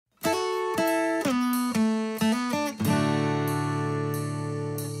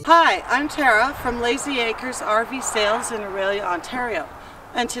Hi, I'm Tara from Layzee Acres RV Sales in Aurelia, Ontario.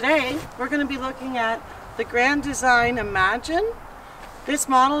 And today we're going to be looking at the Grand Design Imagine. This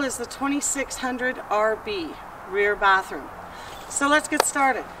model is the 2600 RB rear bathroom. So let's get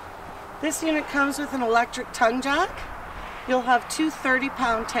started. This unit comes with an electric tongue jack. You'll have two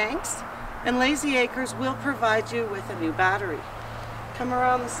 30-pound tanks, and Layzee Acres will provide you with a new battery. Come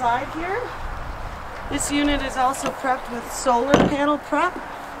around the side here. This unit is also prepped with solar panel prep.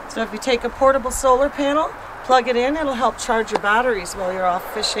 So if you take a portable solar panel, plug it in, it'll help charge your batteries while you're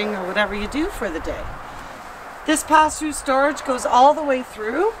off fishing or whatever you do for the day. This pass-through storage goes all the way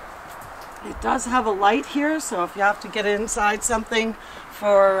through. It does have a light here, so if you have to get inside something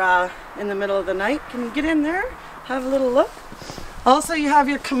for in the middle of the night, can you get in there, have a little look? Also, you have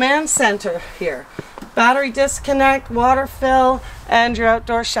your command center here. Battery disconnect, water fill, and your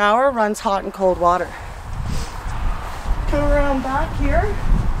outdoor shower runs hot and cold water. Come around back here.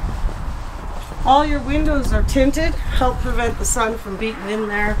 All your windows are tinted, help prevent the sun from beating in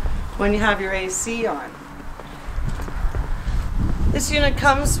there when you have your AC on. This unit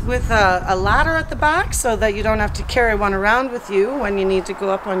comes with a ladder at the back so that you don't have to carry one around with you when you need to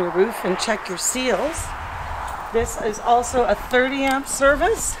go up on your roof and check your seals. This is also a 30 amp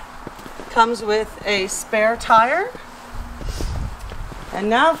service. Comes with a spare tire.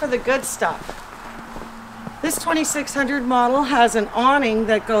 And now for the good stuff. This 2600 model has an awning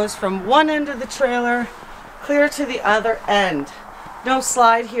that goes from one end of the trailer clear to the other end. No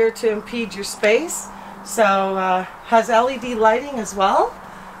slide here to impede your space. So has LED lighting as well.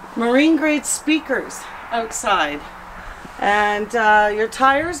 Marine grade speakers outside. And your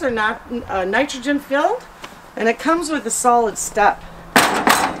tires are not nitrogen filled, and it comes with a solid step.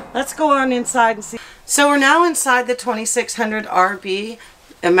 Let's go on inside and see. So we're now inside the 2600 RB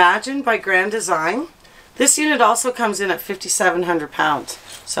Imagine by Grand Design. This unit also comes in at 5,700 pounds,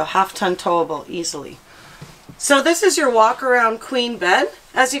 so half-ton towable easily. So this is your walk-around queen bed.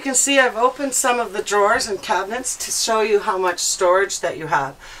 As you can see, I've opened some of the drawers and cabinets to show you how much storage that you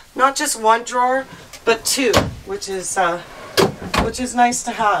have. Not just one drawer, but two, which is nice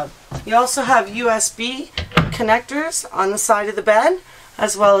to have. You also have USB connectors on the side of the bed,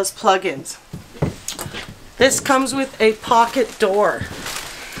 as well as plug-ins. This comes with a pocket door.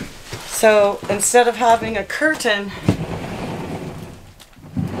 So instead of having a curtain,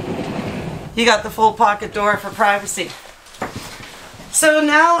 you got the full pocket door for privacy. So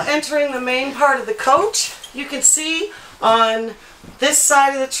now entering the main part of the coach, you can see on this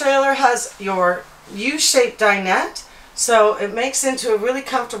side of the trailer has your U-shaped dinette. So it makes into a really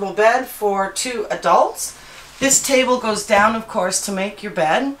comfortable bed for two adults. This table goes down, of course, to make your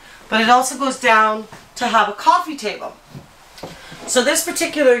bed, but it also goes down to have a coffee table. So this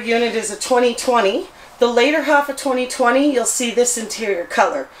particular unit is a 2020. The later half of 2020, you'll see this interior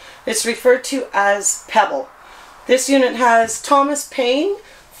color. It's referred to as Pebble. This unit has Thomas Paine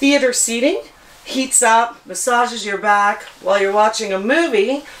theater seating, heats up, massages your back while you're watching a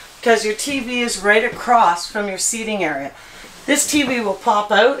movie because your TV is right across from your seating area. This TV will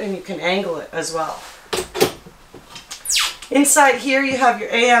pop out and you can angle it as well. Inside here you have your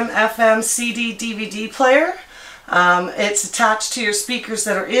AM, FM, CD, DVD player. It's attached to your speakers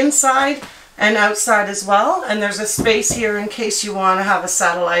that are inside and outside as well, and there's a space here in case you want to have a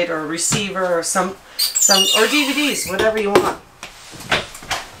satellite or a receiver or some or DVDs, whatever you want.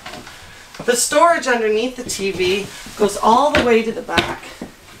 The storage underneath the TV goes all the way to the back,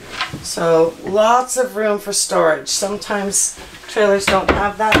 so lots of room for storage. Sometimes trailers don't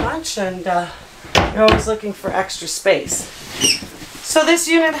have that much, and you're always looking for extra space. So this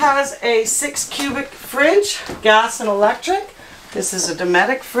unit has a 6 cubic fridge, gas and electric. This is a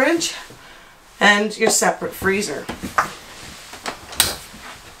Dometic fridge, and your separate freezer.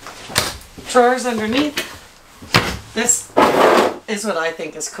 Drawers underneath. This is what I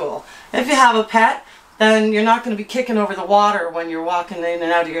think is cool. If you have a pet, then you're not going to be kicking over the water when you're walking in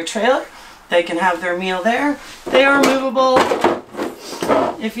and out of your trailer. They can have their meal there. They are movable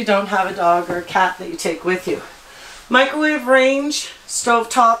if you don't have a dog or a cat that you take with you. Microwave range,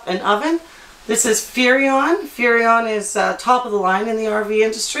 stovetop, and oven. This is Furrion. Furrion is top of the line in the RV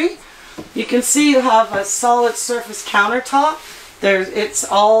industry. You can see you have a solid surface countertop.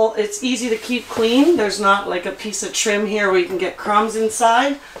 It's easy to keep clean. There's not like a piece of trim here where you can get crumbs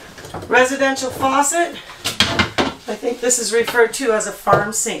inside. Residential faucet. I think this is referred to as a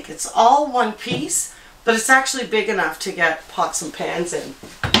farm sink. It's all one piece, but it's actually big enough to get pots and pans in.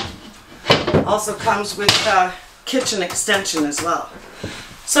 Also comes with kitchen extension as well.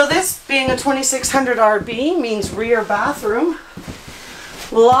 So this being a 2600 RB means rear bathroom.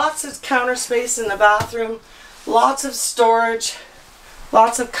 Lots of counter space in the bathroom, lots of storage,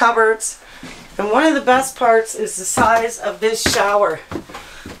 lots of cupboards. And one of the best parts is the size of this shower.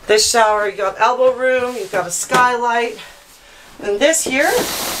 This shower, you got elbow room, you've got a skylight, and this here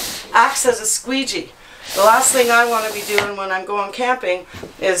acts as a squeegee. The last thing I want to be doing when I'm going camping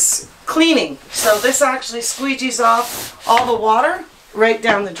is cleaning. So this actually squeegees off all the water right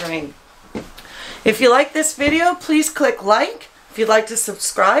down the drain. If you like this video, please click like. If you'd like to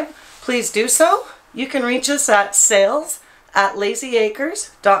subscribe, please do so. You can reach us at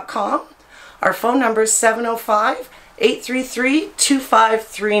sales@layzeeacres.com. Our phone number is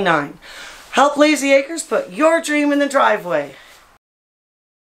 705-833-2539. Help Layzee Acres put your dream in the driveway.